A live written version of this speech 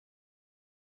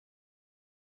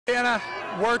Julianna,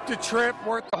 worth the trip,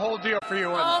 worth the whole deal for you.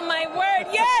 Oh my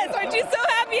word, yes! Aren't you so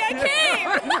happy I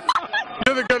came?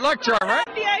 You're the good luck charm, right?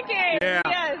 Happy I came. Yeah.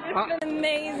 Yes, it's been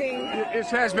amazing. It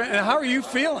has been. And how are you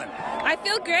feeling? I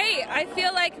feel great. I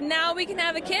feel like now we can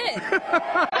have a kid.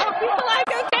 I feel like,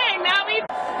 okay, now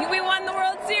we won the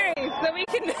World Series, so we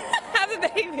can have a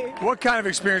baby. What kind of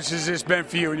experience has this been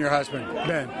for you and your husband,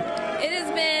 Ben? It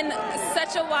has been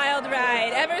such a wild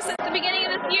ride. Ever since the beginning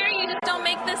of this year, you just don't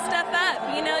make this stuff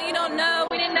up. You know, you don't know.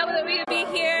 We didn't know that we would be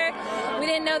here. We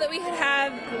didn't know that we could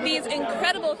have these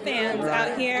incredible fans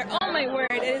out here. Oh my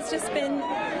word, it has just been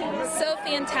so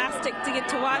fantastic to get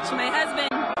to watch my husband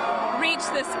reach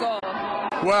this goal.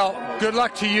 Well, good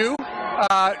luck to you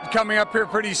coming up here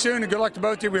pretty soon, and good luck to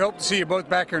both of you. We hope to see you both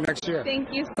back here next year.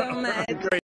 Thank you so much.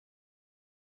 Great.